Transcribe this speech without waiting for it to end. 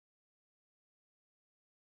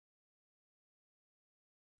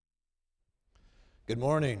Good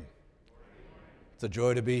morning. It's a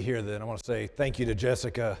joy to be here. Then I want to say thank you to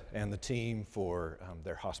Jessica and the team for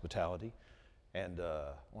their hospitality. And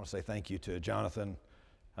I want to say thank you to Jonathan.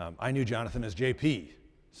 I knew Jonathan as JP,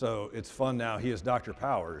 so it's fun now. He is Dr.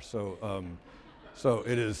 Powers. So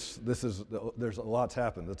there's a lot's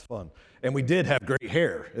happened. That's fun. And we did have great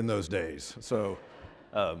hair in those days.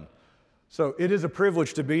 So it is a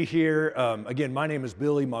privilege to be here. Again, my name is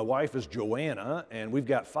Billy. My wife is Joanna, and we've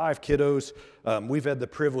got 5 kiddos. We've had the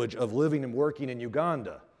privilege of living and working in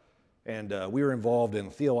Uganda, and we were involved in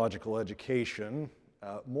theological education,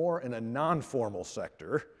 more in a non-formal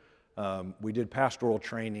sector. We did pastoral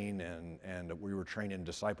training, and we were training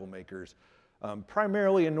disciple makers,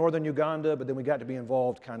 primarily in northern Uganda, but then we got to be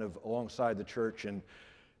involved kind of alongside the church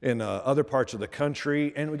in other parts of the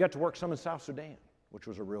country, and we got to work some in South Sudan, which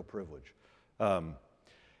was a real privilege.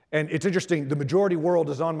 And it's interesting, the majority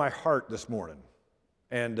world is on my heart this morning.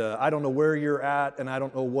 And I don't know where you're at, and I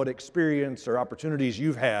don't know what experience or opportunities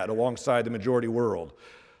you've had alongside the majority world,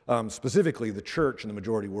 specifically the church in the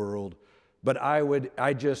majority world. But I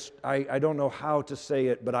don't know how to say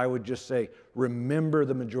it, but I would just say, remember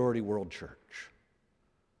the majority world church.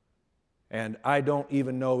 And I don't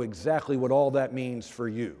even know exactly what all that means for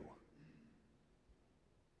you.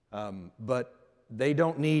 But they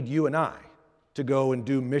don't need you and I to go and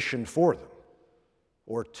do mission for them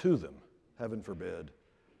or to them, heaven forbid.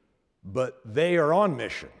 But they are on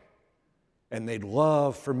mission, and they'd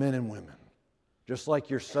love for men and women, just like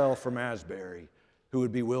yourself from Asbury, who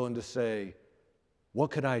would be willing to say, what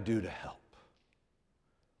could I do to help?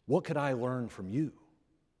 What could I learn from you?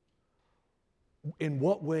 In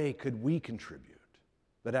what way could we contribute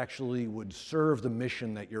that actually would serve the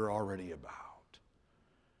mission that you're already about?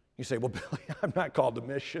 You say, well, Billy, I'm not called to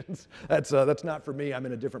missions. That's not for me. I'm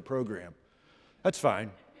in a different program. That's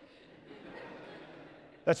fine.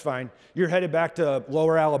 That's fine. You're headed back to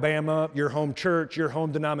Lower Alabama, your home church, your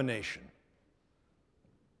home denomination.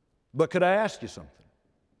 But could I ask you something?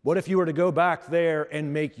 What if you were to go back there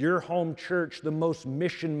and make your home church the most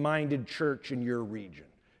mission-minded church in your region,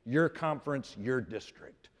 your conference, your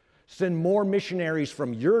district? Send more missionaries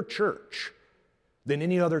from your church than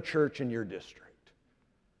any other church in your district.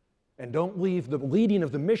 And don't leave the leading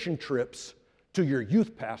of the mission trips to your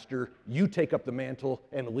youth pastor. You take up the mantle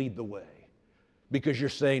and lead the way. Because you're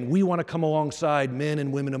saying, we want to come alongside men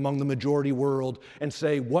and women among the majority world and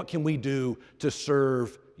say, what can we do to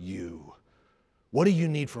serve you? What do you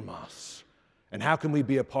need from us? And how can we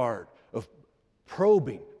be a part of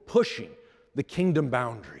probing, pushing the kingdom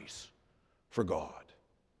boundaries for God?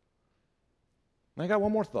 And I got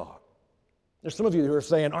one more thought. There's some of you who are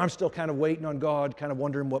saying, I'm still kind of waiting on God, kind of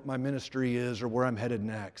wondering what my ministry is or where I'm headed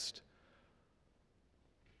next.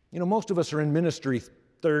 You know, most of us are in ministry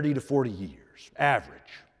 30 to 40 years, average.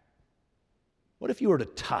 What if you were to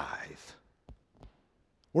tithe?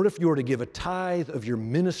 What if you were to give a tithe of your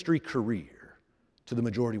ministry career to the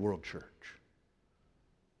majority world church?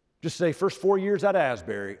 Just say, first 4 years at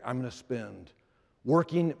Asbury, I'm going to spend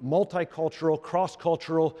working multicultural,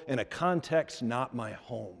 cross-cultural, in a context not my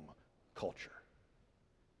home culture.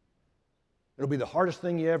 It'll be the hardest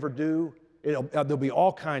thing you ever do. There'll be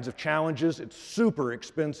all kinds of challenges. It's super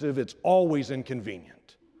expensive. It's always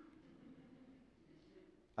inconvenient.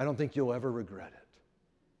 I don't think you'll ever regret it.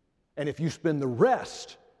 And if you spend the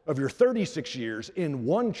rest of your 36 years in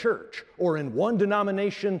one church or in one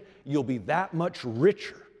denomination, you'll be that much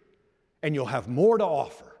richer, and you'll have more to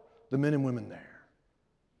offer the men and women there.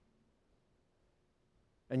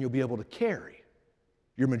 And you'll be able to carry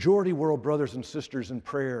your majority world brothers and sisters in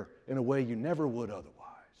prayer in a way you never would otherwise.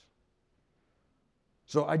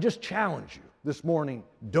 So I just challenge you this morning,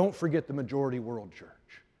 don't forget the majority world church.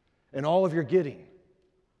 And all of your getting,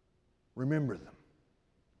 remember them.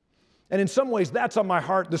 And in some ways, that's on my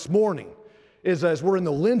heart this morning, is as we're in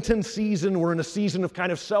the Lenten season, we're in a season of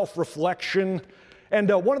kind of self-reflection.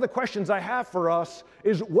 And one of the questions I have for us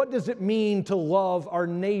is, what does it mean to love our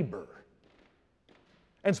neighbor?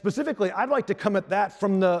 And specifically, I'd like to come at that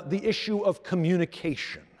from the issue of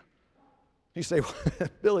communication. You say,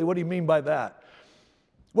 Billy, what do you mean by that?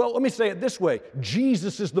 Well, let me say it this way.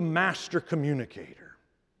 Jesus is the master communicator.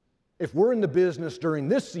 If we're in the business during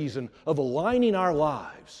this season of aligning our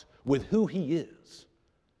lives with who He is,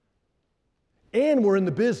 and we're in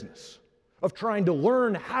the business of trying to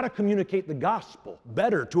learn how to communicate the gospel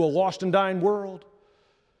better to a lost and dying world,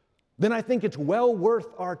 then I think it's well worth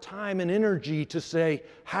our time and energy to say,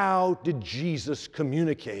 how did Jesus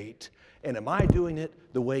communicate? And am I doing it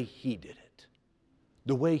the way He did it?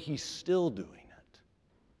 The way He's still doing it?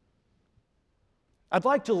 I'd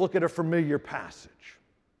like to look at a familiar passage.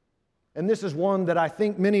 And this is one that I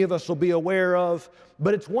think many of us will be aware of,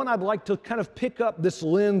 but it's one I'd like to kind of pick up this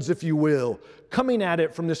lens, if you will, coming at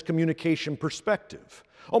it from this communication perspective,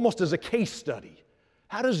 almost as a case study.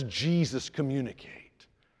 How does Jesus communicate?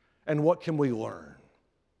 And what can we learn?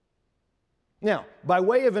 Now, by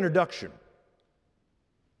way of introduction,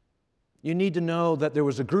 you need to know that there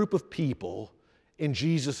was a group of people in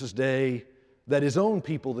Jesus' day that his own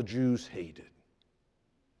people, the Jews, hated.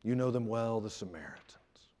 You know them well, the Samaritans.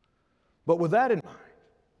 But with that in mind,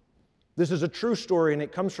 this is a true story, and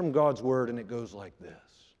it comes from God's Word, and it goes like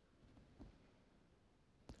this.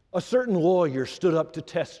 A certain lawyer stood up to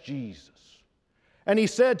test Jesus, and he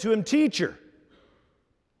said to him, "Teacher,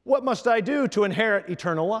 what must I do to inherit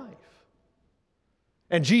eternal life?"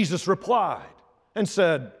 And Jesus replied and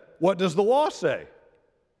said, "What does the law say?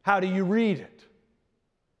 How do you read it?"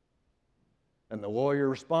 And the lawyer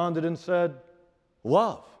responded and said,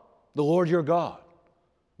 "Love the Lord your God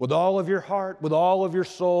with all of your heart, with all of your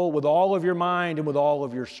soul, with all of your mind, and with all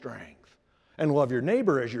of your strength, and love your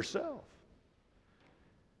neighbor as yourself."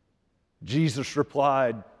 Jesus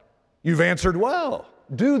replied, "You've answered well.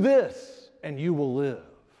 Do this, and you will live."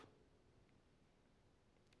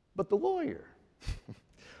 But the lawyer,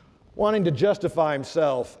 wanting to justify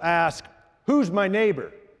himself, asked, "Who's my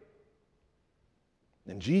neighbor?"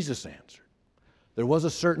 And Jesus answered, "There was a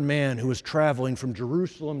certain man who was traveling from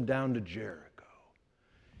Jerusalem down to Jericho.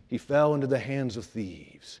 He fell into the hands of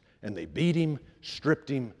thieves, and they beat him, stripped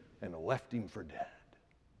him, and left him for dead."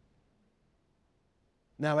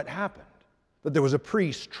 Now it happened that there was a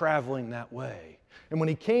priest traveling that way, and when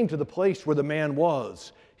he came to the place where the man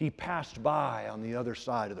was, he passed by on the other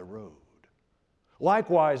side of the road.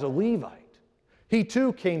 Likewise, a Levite, he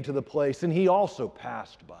too came to the place, and he also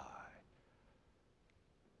passed by.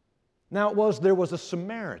 Now there was a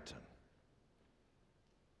Samaritan.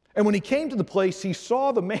 And when he came to the place, he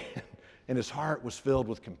saw the man, and his heart was filled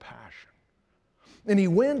with compassion. And he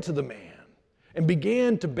went to the man and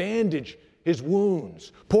began to bandage his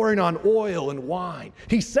wounds, pouring on oil and wine.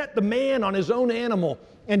 He set the man on his own animal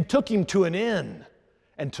and took him to an inn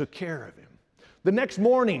and took care of him. The next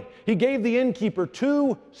morning, he gave the innkeeper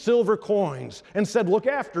 2 silver coins and said, "Look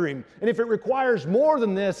after him, and if it requires more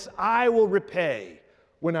than this, I will repay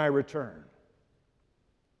when I return."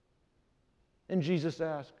 And Jesus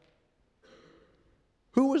asked,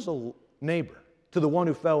 "Who was a neighbor to the one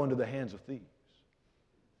who fell into the hands of thieves?"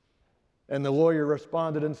 And the lawyer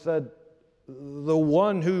responded and said, "The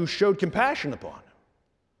one who showed compassion upon him."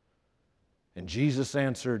 And Jesus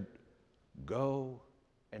answered, "Go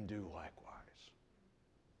and do likewise."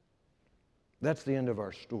 That's the end of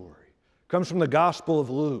our story. It comes from the Gospel of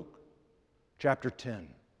Luke, chapter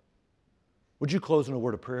 10. Would you close in a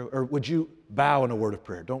word of prayer? Or would you bow in a word of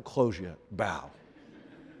prayer? Don't close yet. Bow.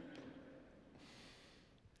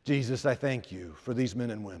 Jesus, I thank you for these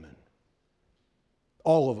men and women.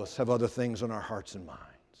 All of us have other things on our hearts and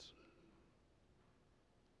minds.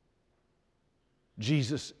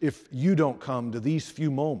 Jesus, if you don't come to these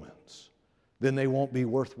few moments, then they won't be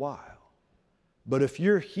worthwhile. But if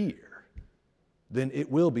you're here, then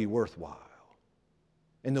it will be worthwhile.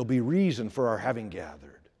 And there'll be reason for our having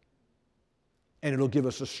gathered. And it'll give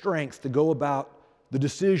us a strength to go about the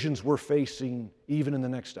decisions we're facing even in the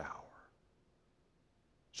next hour.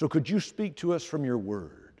 So could you speak to us from your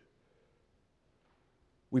word?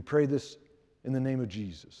 We pray this in the name of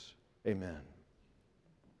Jesus. Amen.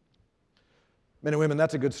 Men and women,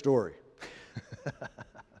 that's a good story.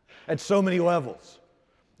 At so many levels.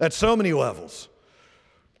 At so many levels.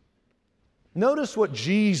 Notice what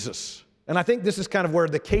Jesus, and I think this is kind of where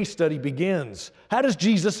the case study begins. How does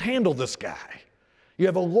Jesus handle this guy? You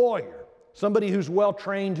have a lawyer, somebody who's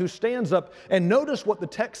well-trained, who stands up, and notice what the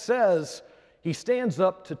text says. He stands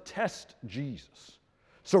up to test Jesus.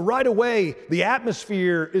 So right away, the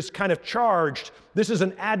atmosphere is kind of charged. This is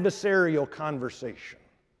an adversarial conversation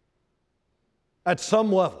at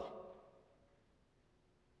some level,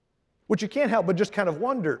 which you can't help but just kind of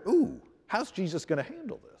wonder, how's Jesus going to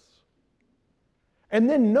handle this? And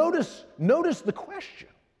then notice the question.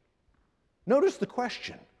 Notice the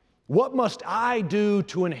question. What must I do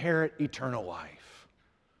to inherit eternal life?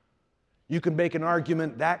 You can make an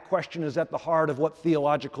argument that question is at the heart of what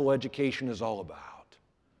theological education is all about.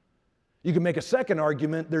 You can make a second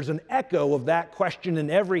argument, there's an echo of that question in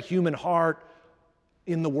every human heart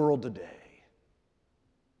in the world today.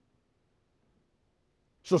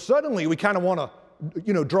 So suddenly we kind of want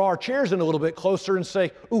to, draw our chairs in a little bit closer and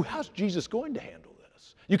say, how's Jesus going to handle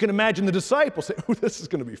this? You can imagine the disciples say, this is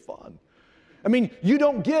going to be fun. I mean, you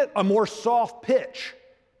don't get a more soft pitch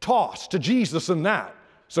toss to Jesus than that.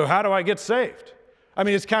 So how do I get saved? I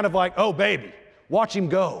mean, it's kind of like, baby, watch him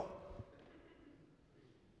go.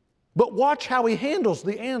 But watch how he handles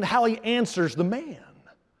how he answers the man.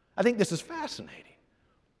 I think this is fascinating.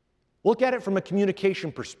 Look at it from a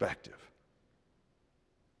communication perspective.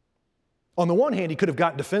 On the one hand, he could have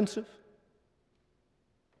gotten defensive.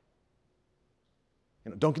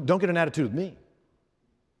 Don't get an attitude with me.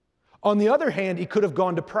 On the other hand, he could have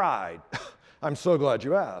gone to pride. I'm so glad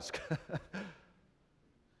you asked.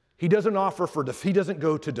 He doesn't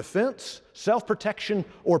go to defense, self-protection,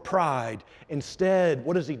 or pride. Instead,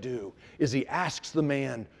 what does he do? He asks the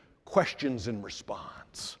man questions in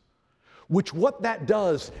response. What that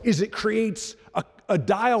does is it creates a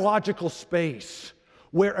dialogical space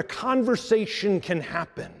where a conversation can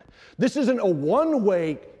happen. This isn't a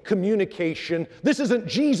one-way communication. This isn't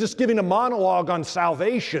Jesus giving a monologue on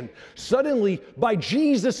salvation. Suddenly, by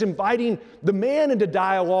Jesus inviting the man into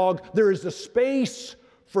dialogue, there is a space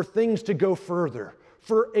for things to go further,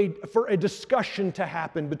 for a discussion to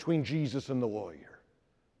happen between Jesus and the lawyer.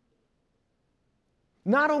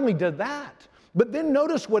 Not only did that, but then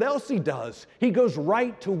notice what else he does. He goes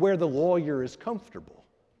right to where the lawyer is comfortable,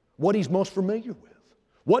 what he's most familiar with.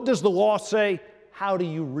 What does the law say? How do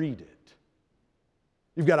you read it?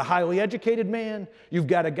 You've got a highly educated man. You've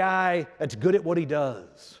got a guy that's good at what he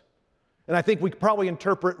does. And I think we could probably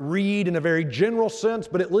interpret read in a very general sense,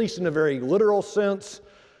 but at least in a very literal sense.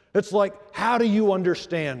 It's like, how do you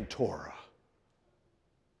understand Torah?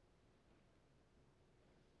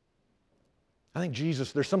 I think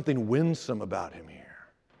Jesus, there's something winsome about him here.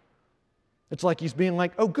 It's like he's being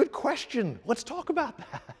like, oh, good question. Let's talk about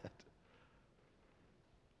that.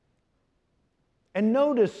 And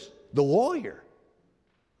notice the lawyer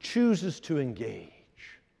chooses to engage.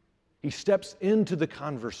 He steps into the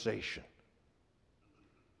conversation.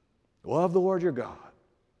 Love the Lord your God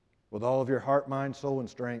with all of your heart, mind, soul, and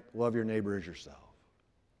strength. Love your neighbor as yourself.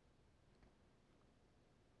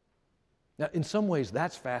 Now, in some ways,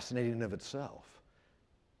 that's fascinating in of itself.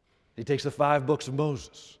 He takes the 5 books of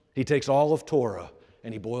Moses. He takes all of Torah,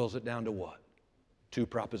 and he boils it down to what? 2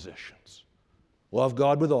 propositions. Love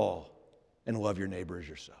God with all, and love your neighbor as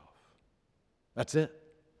yourself. That's it.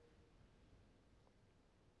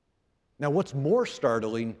 Now, what's more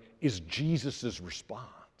startling is Jesus' response.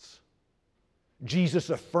 Jesus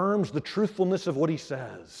affirms the truthfulness of what he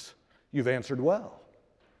says. You've answered well.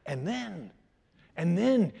 And then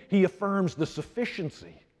he affirms the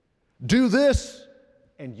sufficiency. Do this,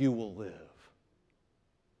 and you will live.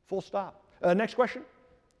 Full stop. Next question.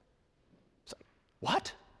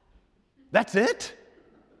 What? That's it?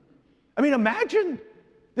 I mean, imagine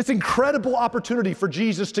this incredible opportunity for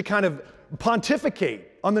Jesus to kind of pontificate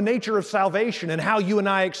on the nature of salvation and how you and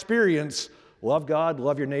I experience love God,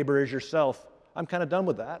 love your neighbor as yourself. I'm kind of done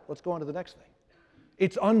with that. Let's go on to the next thing.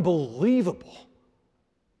 It's unbelievable.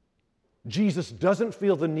 Jesus doesn't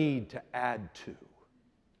feel the need to add to.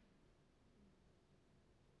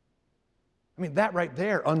 I mean, that right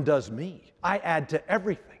there undoes me. I add to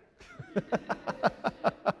everything.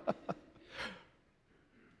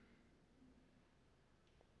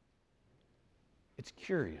 It's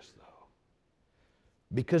curious, though,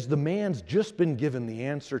 because the man's just been given the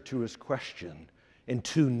answer to his question in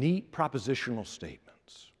 2 neat propositional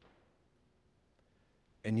statements.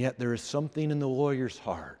 And yet there is something in the lawyer's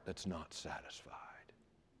heart that's not satisfied.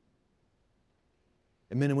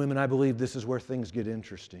 And men and women, I believe this is where things get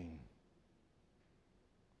interesting,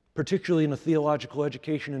 particularly in a theological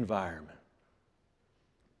education environment.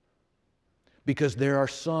 Because there are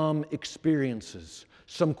some experiences,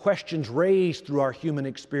 some questions raised through our human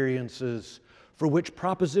experiences for which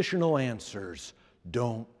propositional answers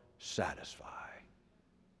don't satisfy.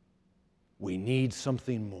 We need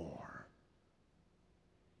something more.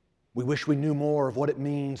 We wish we knew more of what it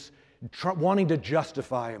means, wanting to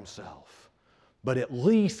justify himself. But at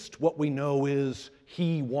least what we know is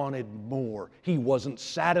he wanted more. He wasn't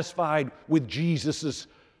satisfied with Jesus'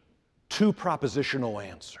 2 propositional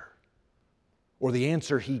answer, or the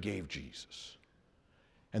answer he gave Jesus.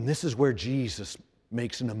 And this is where Jesus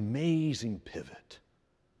makes an amazing pivot.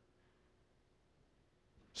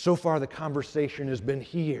 So far, the conversation has been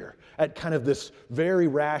here at kind of this very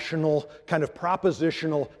rational, kind of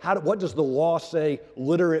propositional, what does the law say,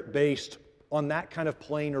 literate-based, on that kind of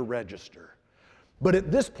plane or register. But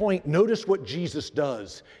at this point, notice what Jesus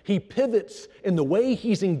does. He pivots in the way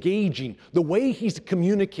he's engaging, the way he's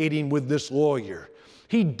communicating with this lawyer.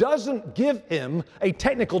 He doesn't give him a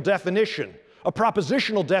technical definition, a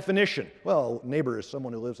propositional definition. Well, neighbor is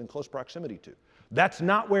someone who lives in close proximity to. That's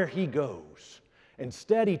not where he goes.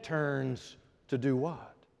 Instead, he turns to do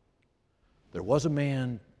what? There was a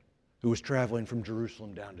man who was traveling from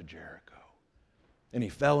Jerusalem down to Jericho, and he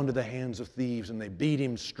fell into the hands of thieves, and they beat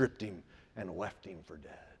him, stripped him, and left him for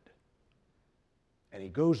dead. And he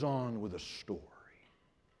goes on with a story.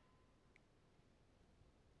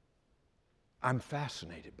 I'm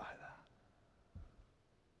fascinated by that.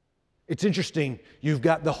 It's interesting, you've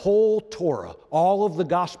got the whole Torah, all of the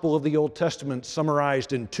gospel of the Old Testament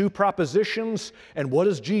summarized in 2 propositions, and what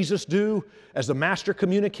does Jesus do? As the master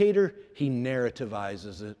communicator, he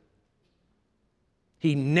narrativizes it.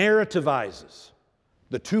 He narrativizes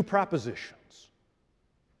the 2 propositions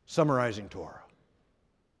summarizing Torah.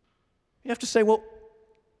 You have to say, well,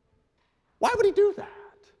 why would he do that?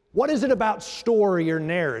 What is it about story or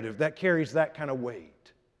narrative that carries that kind of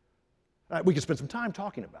weight? We could spend some time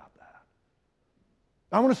talking about that.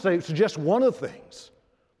 I want to suggest one of the things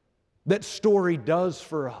that story does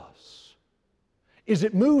for us is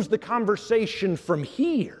it moves the conversation from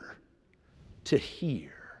here to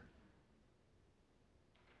here.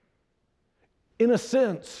 In a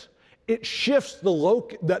sense, it shifts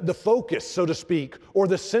the focus, so to speak, or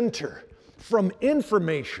the center from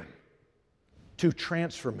information to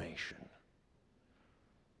transformation.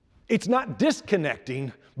 It's not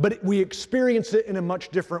disconnecting, but we experience it in a much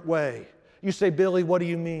different way. You say, Billy, what do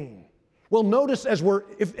you mean? Well, notice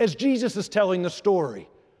as Jesus is telling the story,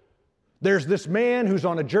 there's this man who's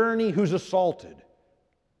on a journey who's assaulted.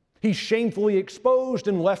 He's shamefully exposed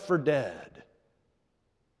and left for dead.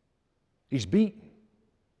 He's beaten.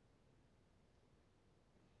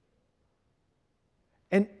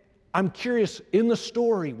 And I'm curious, in the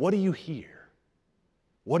story, what do you hear?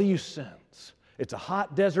 What do you sense? It's a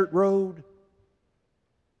hot desert road,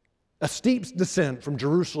 a steep descent from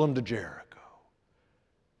Jerusalem to Jericho.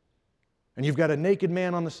 And you've got a naked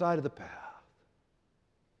man on the side of the path.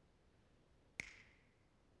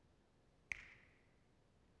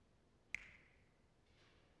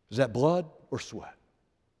 Is that blood or sweat?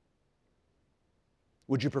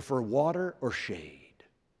 Would you prefer water or shade?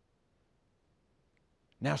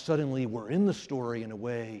 Now suddenly we're in the story in a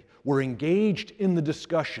way, we're engaged in the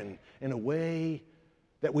discussion in a way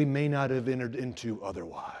that we may not have entered into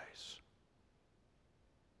otherwise.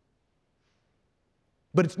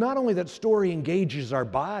 But it's not only that story engages our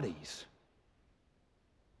bodies,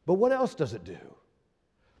 but what else does it do?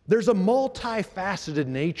 There's a multifaceted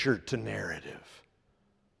nature to narrative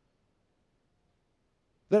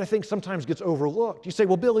that I think sometimes gets overlooked. You say,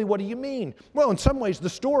 well, Billy, what do you mean? Well, in some ways, the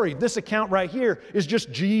story, this account right here, is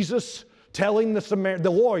just Jesus telling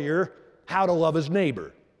the lawyer how to love his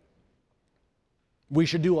neighbor. We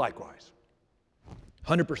should do likewise.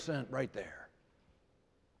 100% right there.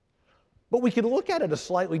 But we could look at it a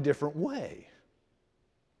slightly different way.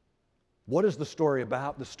 What is the story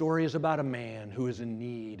about? The story is about a man who is in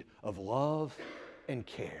need of love and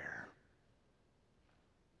care.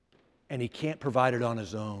 And he can't provide it on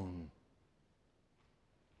his own.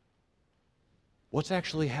 What's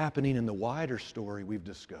actually happening in the wider story we've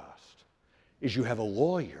discussed is you have a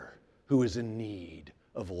lawyer who is in need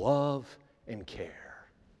of love and care.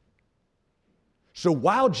 So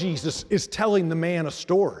while Jesus is telling the man a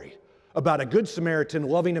story about a good Samaritan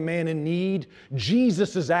loving a man in need,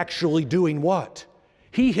 Jesus is actually doing what?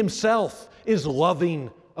 He himself is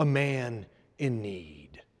loving a man in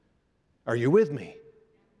need. Are you with me?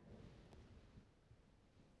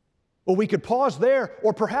 Well, we could pause there,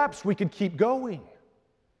 or perhaps we could keep going.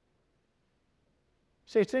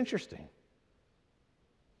 See, it's interesting.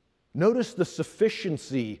 Notice the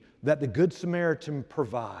sufficiency that the Good Samaritan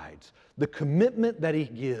provides, the commitment that he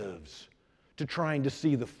gives to trying to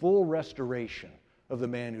see the full restoration of the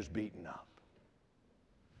man who's beaten up.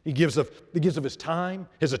 He gives of his time,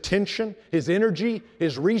 his attention, his energy,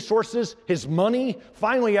 his resources, his money.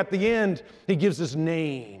 Finally, at the end, he gives his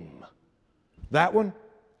name. That one,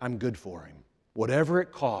 I'm good for him. Whatever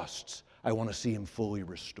it costs, I want to see him fully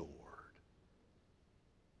restored.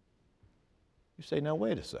 You say, now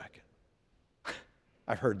wait a second.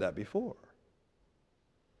 I've heard that before.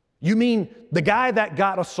 You mean the guy that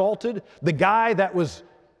got assaulted, the guy that was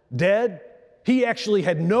dead, he actually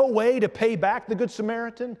had no way to pay back the Good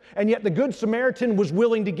Samaritan, and yet the Good Samaritan was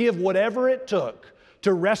willing to give whatever it took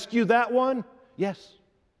to rescue that one? Yes.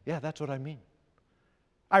 Yeah, that's what I mean.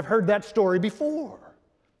 I've heard that story before.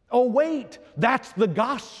 Oh, wait, that's the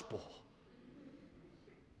gospel.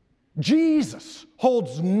 Jesus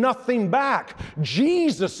holds nothing back.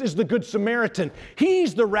 Jesus is the Good Samaritan.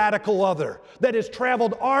 He's the radical other that has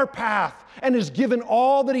traveled our path and has given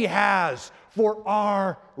all that he has for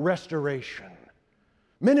our restoration.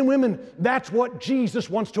 Men and women, that's what Jesus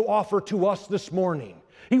wants to offer to us this morning.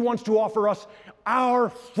 He wants to offer us our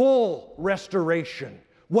full restoration,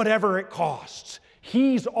 whatever it costs.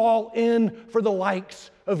 He's all in for the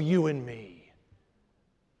likes of you and me.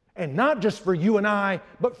 And not just for you and I,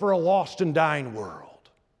 but for a lost and dying world.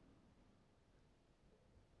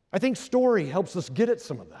 I think story helps us get at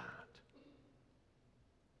some of that.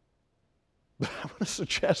 But I want to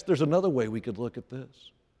suggest there's another way we could look at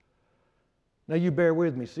this. Now you bear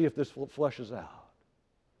with me, see if this fleshes out.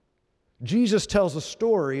 Jesus tells a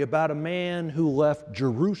story about a man who left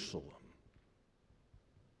Jerusalem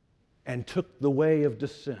and took the way of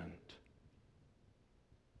descent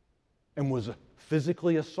and was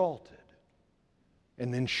physically assaulted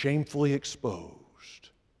and then shamefully exposed.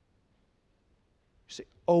 You say,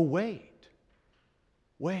 oh, wait.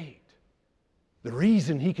 The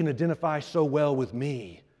reason he can identify so well with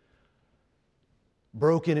me,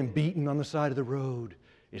 broken and beaten on the side of the road,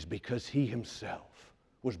 is because he himself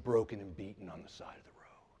was broken and beaten on the side of the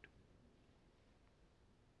road.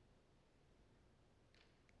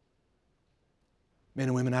 Men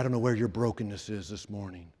and women, I don't know where your brokenness is this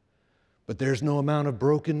morning, but there's no amount of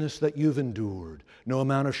brokenness that you've endured, no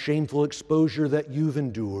amount of shameful exposure that you've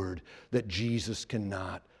endured that Jesus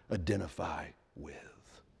cannot identify with.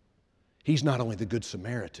 He's not only the Good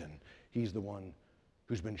Samaritan, he's the one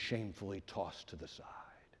who's been shamefully tossed to the side.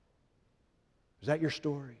 Is that your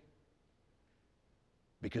story?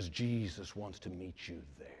 Because Jesus wants to meet you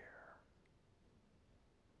there.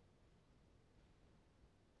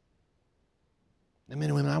 And men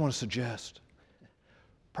and women, I want to suggest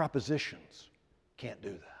propositions can't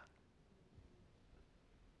do that.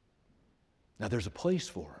 Now, there's a place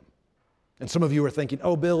for them. And some of you are thinking,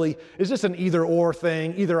 oh, Billy, is this an either-or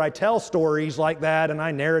thing? Either I tell stories like that and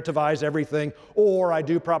I narrativize everything, or I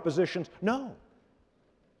do propositions. No,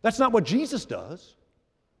 that's not what Jesus does.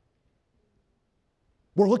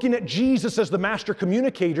 We're looking at Jesus as the master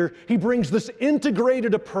communicator. He brings this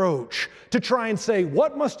integrated approach to try and say,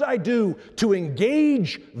 what must I do to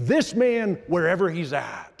engage this man wherever he's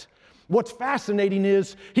at? What's fascinating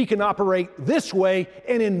is he can operate this way,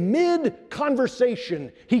 and in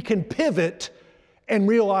mid-conversation, he can pivot and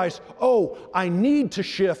realize, oh, I need to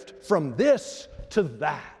shift from this to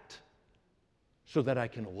that so that I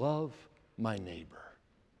can love my neighbor.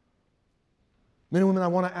 Men and women, I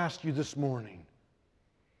want to ask you this morning,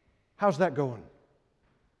 how's that going?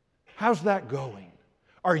 How's that going?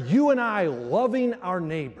 Are you and I loving our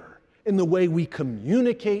neighbor in the way we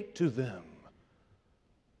communicate to them?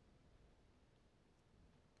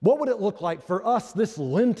 What would it look like for us this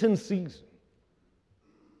Lenten season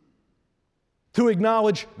to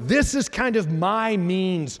acknowledge this is kind of my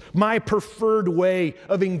means, my preferred way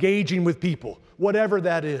of engaging with people, whatever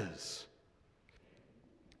that is?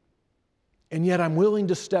 And yet I'm willing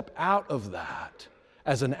to step out of that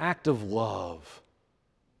as an act of love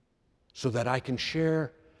so that I can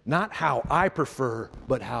share not how I prefer,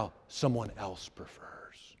 but how someone else prefers.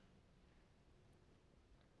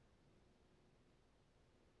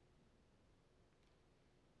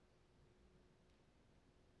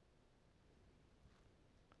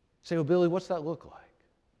 Say, well, Billy, what's that look like?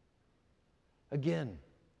 Again,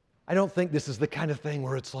 I don't think this is the kind of thing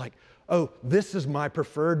where it's like, oh, this is my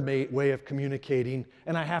preferred way of communicating,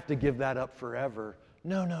 and I have to give that up forever.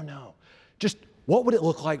 No. Just what would it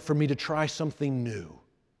look like for me to try something new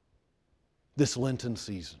this Lenten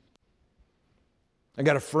season? I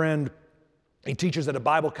got a friend, he teaches at a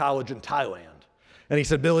Bible college in Thailand. And he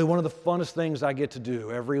said, Billy, one of the funnest things I get to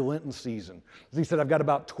do every Lenten season is, he said, I've got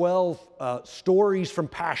about 12 stories from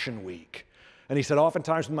Passion Week. And he said,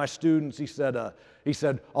 oftentimes with my students, he said,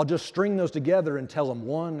 I'll just string those together and tell them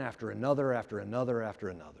one after another, after another, after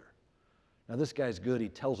another. Now this guy's good, he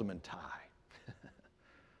tells them in Thai.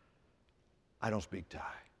 I don't speak Thai.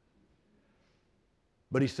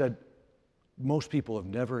 But he said, most people have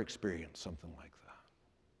never experienced something like that.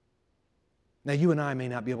 Now, you and I may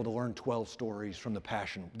not be able to learn 12 stories from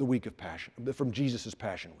the week of Passion, from Jesus'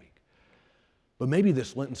 Passion Week. But maybe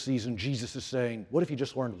this Lenten season, Jesus is saying, what if you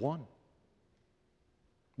just learned one?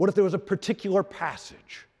 What if there was a particular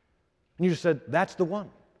passage and you just said, that's the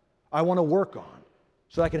one I want to work on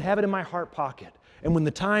so I can have it in my heart pocket. And when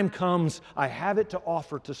the time comes, I have it to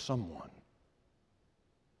offer to someone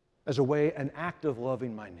as a way, an act of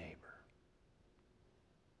loving my neighbor.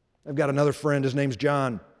 I've got another friend, his name's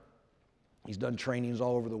John. He's done trainings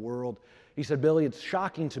all over the world. He said, Billy, it's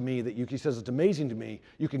shocking to me that he says, it's amazing to me,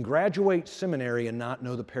 you can graduate seminary and not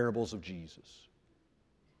know the parables of Jesus.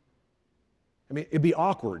 I mean, it'd be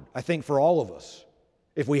awkward, I think, for all of us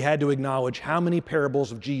if we had to acknowledge how many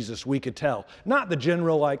parables of Jesus we could tell. Not the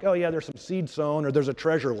general like, oh yeah, there's some seed sown or there's a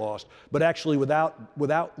treasure lost, but actually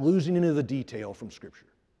without losing any of the detail from Scripture.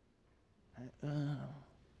 It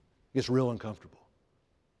gets real uncomfortable.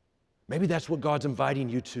 Maybe that's what God's inviting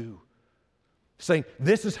you to. Saying,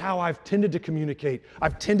 this is how I've tended to communicate.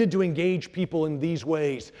 I've tended to engage people in these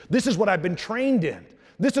ways. This is what I've been trained in.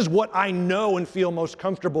 This is what I know and feel most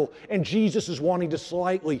comfortable. And Jesus is wanting to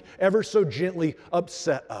slightly, ever so gently,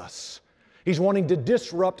 upset us. He's wanting to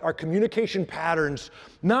disrupt our communication patterns,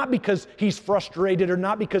 not because he's frustrated or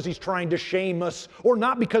not because he's trying to shame us or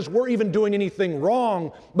not because we're even doing anything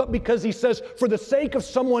wrong, but because he says, for the sake of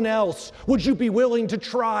someone else, would you be willing to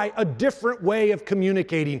try a different way of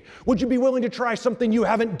communicating? Would you be willing to try something you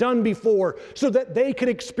haven't done before so that they could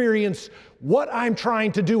experience what I'm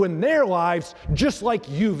trying to do in their lives just like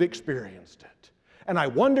you've experienced it? And I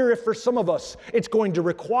wonder if for some of us, it's going to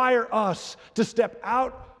require us to step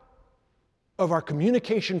out of our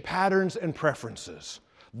communication patterns and preferences,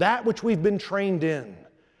 that which we've been trained in,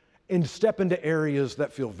 and step into areas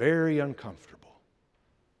that feel very uncomfortable.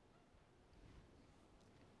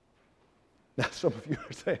 Now, some of you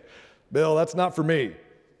are saying, Bill, that's not for me.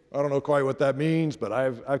 I don't know quite what that means, but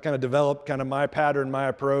I've kind of developed kind of my pattern, my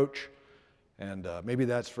approach, and maybe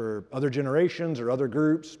that's for other generations or other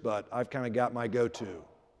groups, but I've kind of got my go-to.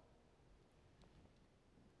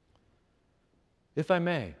 If I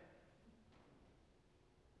may,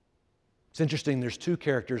 it's interesting, there's two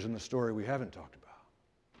characters in the story we haven't talked about.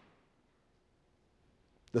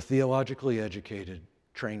 The theologically educated,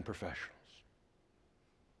 trained professionals.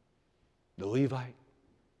 The Levite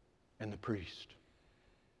and the priest.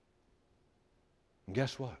 And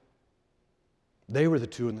guess what? They were the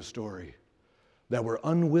two in the story that were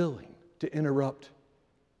unwilling to interrupt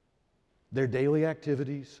their daily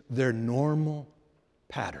activities, their normal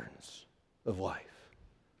patterns of life,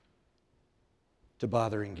 to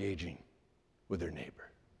bother engaging with their neighbor.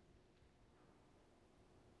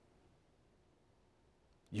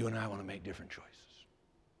 You and I want to make different choices.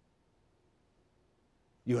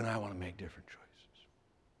 You and I want to make different choices.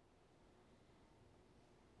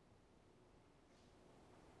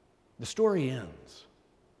 The story ends.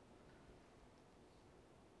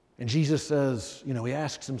 And Jesus says, he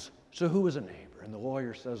asks him, so who was a neighbor? And the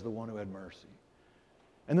lawyer says, the one who had mercy.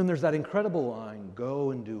 And then there's that incredible line,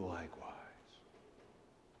 go and do likewise.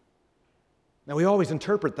 Now, we always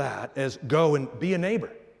interpret that as go and be a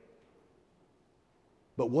neighbor.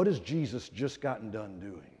 But what has Jesus just gotten done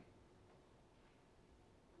doing?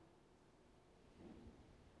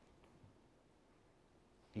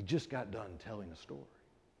 He just got done telling a story.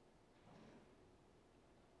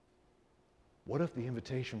 What if the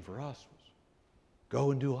invitation for us was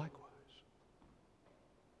go and do likewise?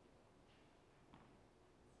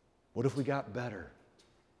 What if we got better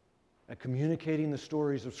at communicating the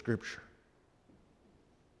stories of Scripture?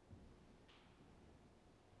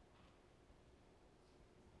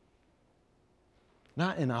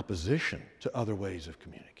 Not in opposition to other ways of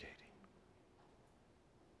communicating,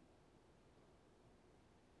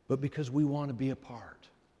 but because we want to be a part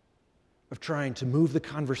of trying to move the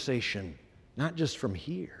conversation not just from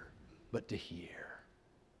here, but to here.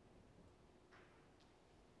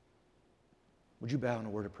 Would you bow in a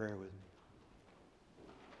word of prayer with me?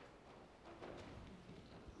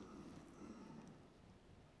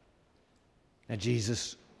 Now,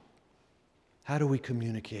 Jesus, how do we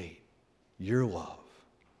communicate your love,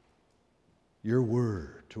 your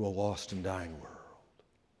word to a lost and dying world?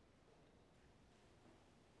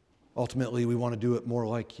 Ultimately, we want to do it more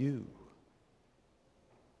like you.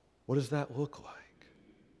 What does that look like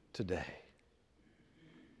today?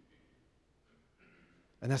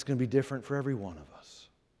 And that's going to be different for every one of us.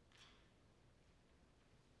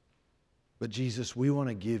 But Jesus, we want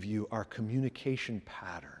to give you our communication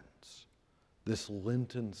patterns this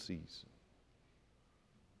Lenten season.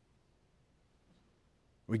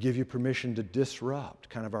 We give you permission to disrupt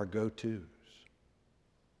kind of our go-tos.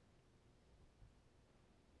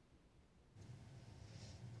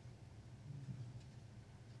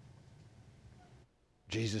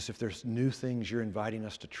 Jesus, if there's new things you're inviting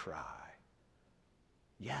us to try,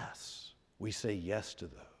 yes, we say yes to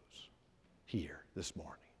those here this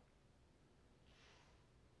morning.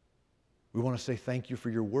 We want to say thank you for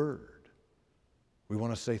your word. We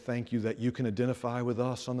want to say thank you that you can identify with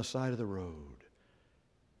us on the side of the road.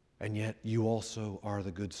 And yet you also are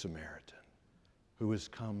the Good Samaritan who has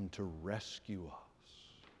come to rescue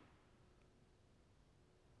us.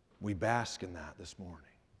 We bask in that this morning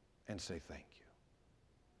and say thank you.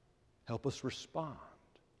 Help us respond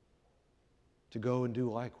to go and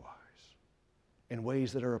do likewise in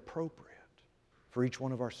ways that are appropriate for each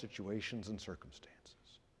one of our situations and circumstances.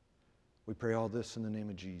 We pray all this in the name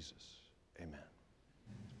of Jesus. Amen.